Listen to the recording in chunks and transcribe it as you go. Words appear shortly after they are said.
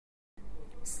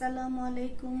Assalamu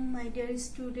alaikum, my dear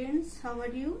students. How are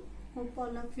you? Hope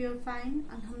all of you are fine.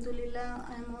 Alhamdulillah,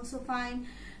 I am also fine.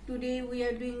 Today we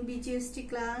are doing BGST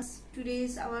class.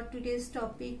 Today's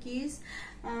topic is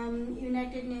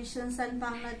United Nations and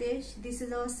Bangladesh. This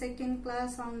is our second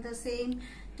class on the same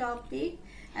topic.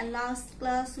 And last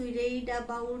class we read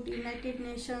about United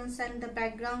Nations and the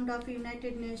background of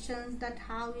United Nations, that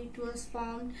how it was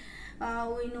formed.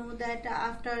 We know that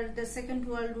after the Second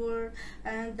World War,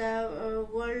 the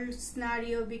world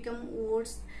scenario became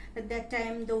worse. At that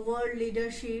time, the world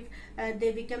leadership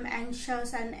they became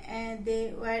anxious, and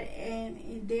they were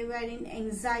in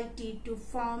anxiety to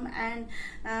form an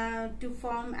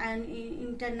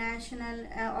international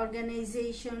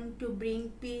organization to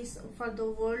bring peace for the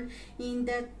world. In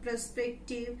that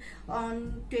perspective,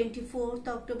 on 24th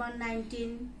October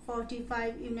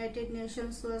 1945, United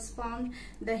Nations was formed.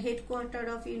 The headquarters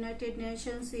of United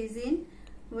Nations is in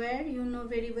where, you know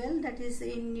very well, that is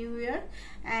in New York,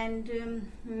 and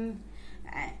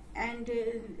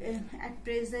at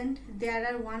present there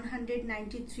are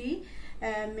 193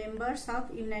 members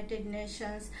of United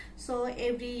Nations. So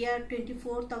every year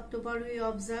 24th October we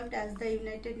observed as the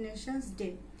United Nations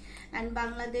Day. And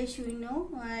Bangladesh, we know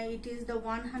it is the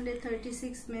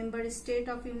 136th member state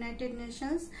of United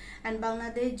Nations, and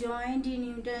Bangladesh joined in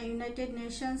United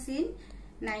Nations in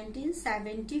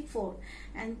 1974.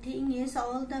 And thing is,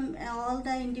 all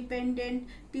the independent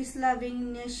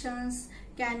peace-loving nations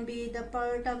can be the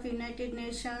part of United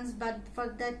Nations, but for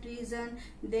that reason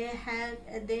they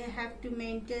have to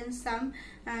maintain some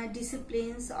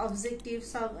disciplines,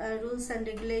 objectives of rules and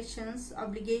regulations,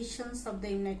 obligations of the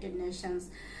United Nations.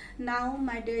 Now,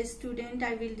 my dear student,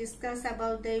 I will discuss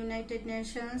about the United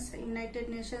Nations. United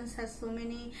Nations has so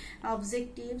many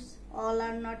objectives. All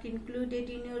are not included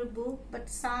in your book, but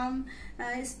some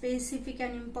specific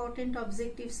and important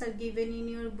objectives are given in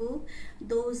your book.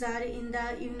 Those are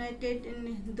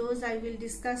those I will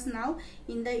discuss now.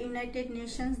 In the United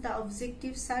Nations, the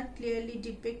objectives are clearly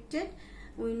depicted.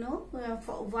 We know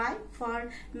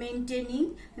for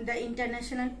maintaining the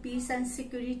international peace and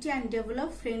security and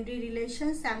develop friendly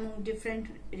relations among different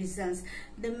regions.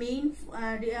 The main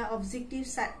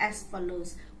objectives are as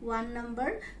follows. 1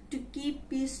 number, to keep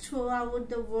peace throughout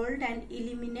the world and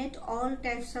eliminate all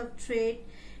types of trade,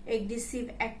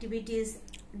 aggressive activities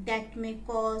that may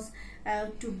cause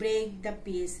to break the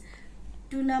peace.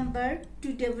 2 number,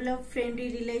 to develop friendly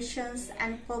relations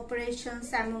and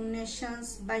cooperations among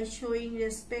nations by showing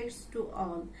respect to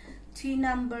all. 3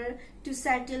 number, to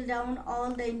settle down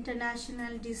all the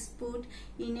international dispute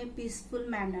in a peaceful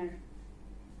manner.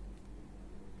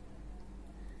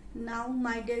 Now,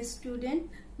 my dear student,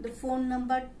 the 4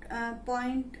 number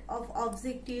point of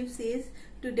objectives is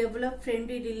to develop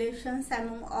friendly relations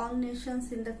among all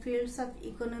nations in the fields of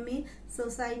economy,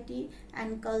 society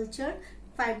and culture.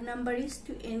 5 number is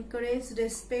to encourage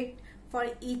respect for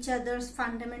each other's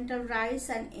fundamental rights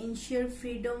and ensure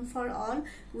freedom for all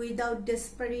without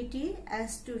disparity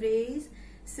as to race,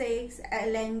 sex,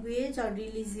 language or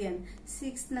religion.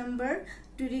 6 number,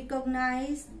 to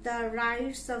recognize the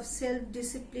rights of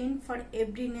self-discipline for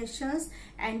every nation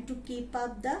and to keep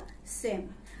up the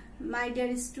same. My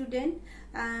dear student,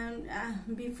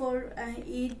 before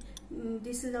Eid,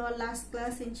 this is our last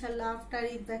class. Inshallah, after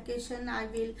Eid vacation I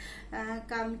will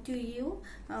come to you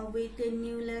with a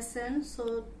new lesson.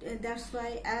 So that's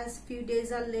why, as few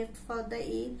days are left for the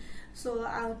Eid, so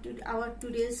our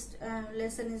today's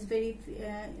lesson is very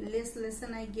less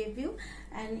lesson I gave you,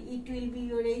 and it will be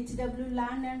your HW,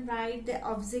 learn and write the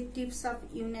objectives of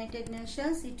United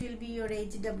Nations. It will be your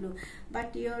HW,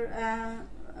 but you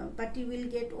will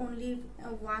get only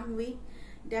 1 week.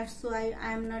 That's why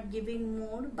I am not giving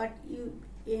more, but you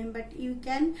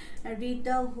can read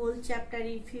the whole chapter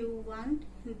if you want.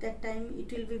 At that time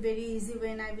it will be very easy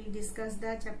when I will discuss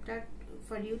the chapter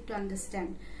for you to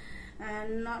understand.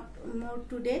 Not more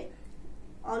today.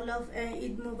 All of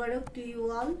Eid Mubarak to you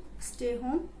all. Stay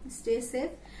home, stay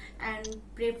safe and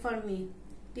pray for me.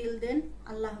 Till then,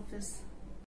 Allah Hafiz.